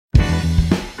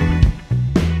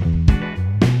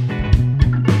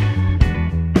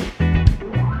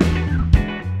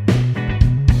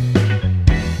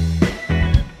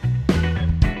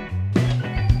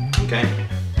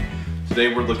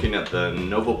today we're looking at the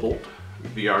Novapolt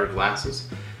VR glasses.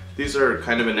 These are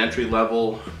kind of an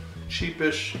entry-level,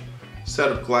 cheapish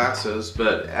set of glasses,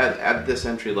 but at this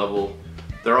entry level,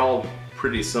 they're all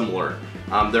pretty similar.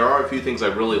 There are a few things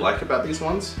I really like about these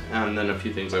ones, and then a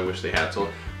few things I wish they had. So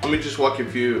let me just walk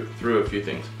you through a few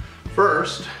things.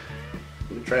 First,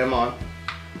 let me try them on.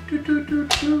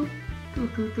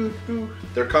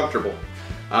 They're comfortable.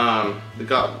 They've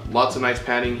got lots of nice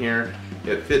padding here.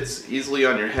 It fits easily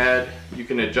on your head. You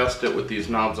can adjust it with these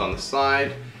knobs on the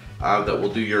side that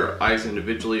will do your eyes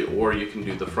individually, or you can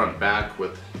do the front back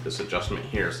with this adjustment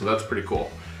here. So that's pretty cool.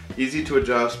 Easy to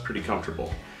adjust, pretty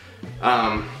comfortable.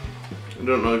 I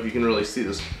don't know if you can really see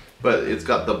this, but it's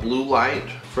got the blue light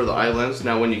for the eye lens.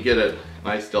 Now when you get it,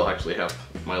 I still actually have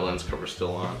my lens cover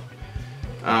still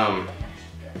on.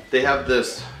 They have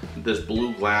this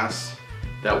blue glass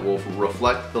that will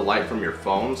reflect the light from your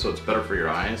phone, so it's better for your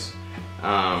eyes.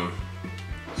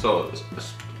 So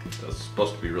that's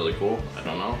supposed to be really cool. I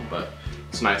don't know, but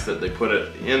it's nice that they put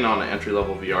it in on an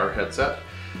entry-level VR headset.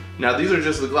 Now these are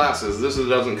just the glasses. This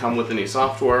doesn't come with any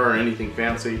software or anything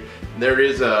fancy. There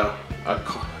is a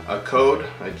code,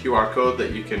 a QR code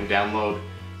that you can download,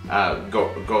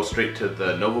 go straight to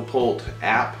the Novapolt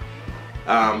app.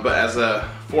 But as a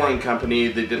foreign company,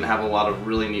 they didn't have a lot of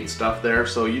really neat stuff there,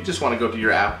 so you just want to go to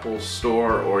your Apple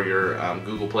store or your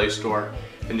Google Play store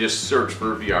and just search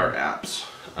for VR apps.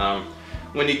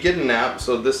 When you get an app,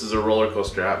 so this is a roller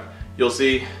coaster app, you'll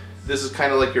see this is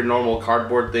kind of like your normal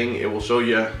cardboard thing. It will show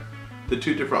you the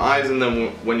two different eyes, and then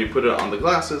when you put it on the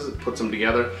glasses, it puts them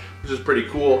together, which is pretty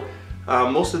cool.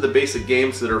 Most of the basic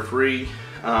games that are free,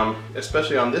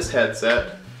 especially on this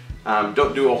headset,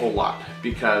 don't do a whole lot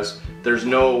because there's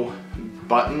no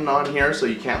button on here, so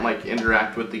you can't like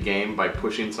interact with the game by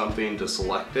pushing something to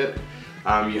select it.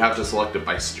 You have to select it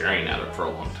by staring at it for a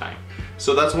long time.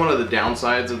 So that's one of the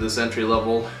downsides of this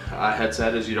entry-level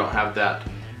headset, is you don't have that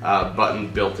button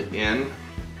built in.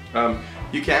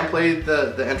 You can play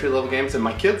the entry-level games, and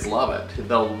my kids love it.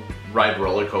 They'll ride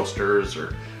roller coasters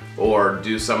or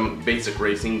do some basic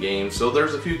racing games. So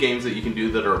there's a few games that you can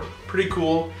do that are pretty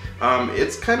cool.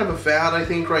 It's kind of a fad, I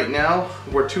think, right now.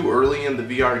 We're too early in the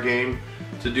VR game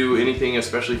to do anything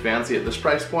especially fancy at this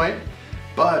price point,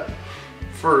 but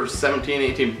for 17,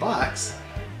 18 bucks,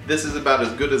 this is about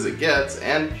as good as it gets,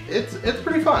 and it's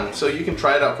pretty fun. So you can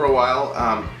try it out for a while,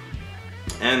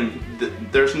 and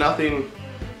there's nothing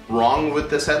wrong with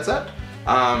this headset.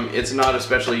 It's not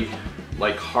especially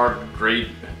like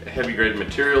heavy grade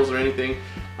materials or anything.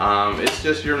 It's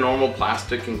just your normal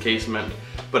plastic encasement,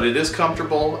 but it is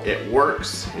comfortable, it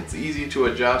works, it's easy to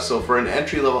adjust. So for an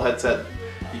entry-level headset,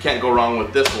 you can't go wrong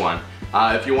with this one.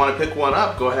 If you want to pick one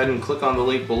up, go ahead and click on the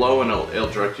link below, and it'll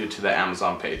direct you to the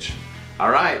Amazon page.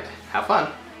 Alright, have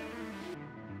fun!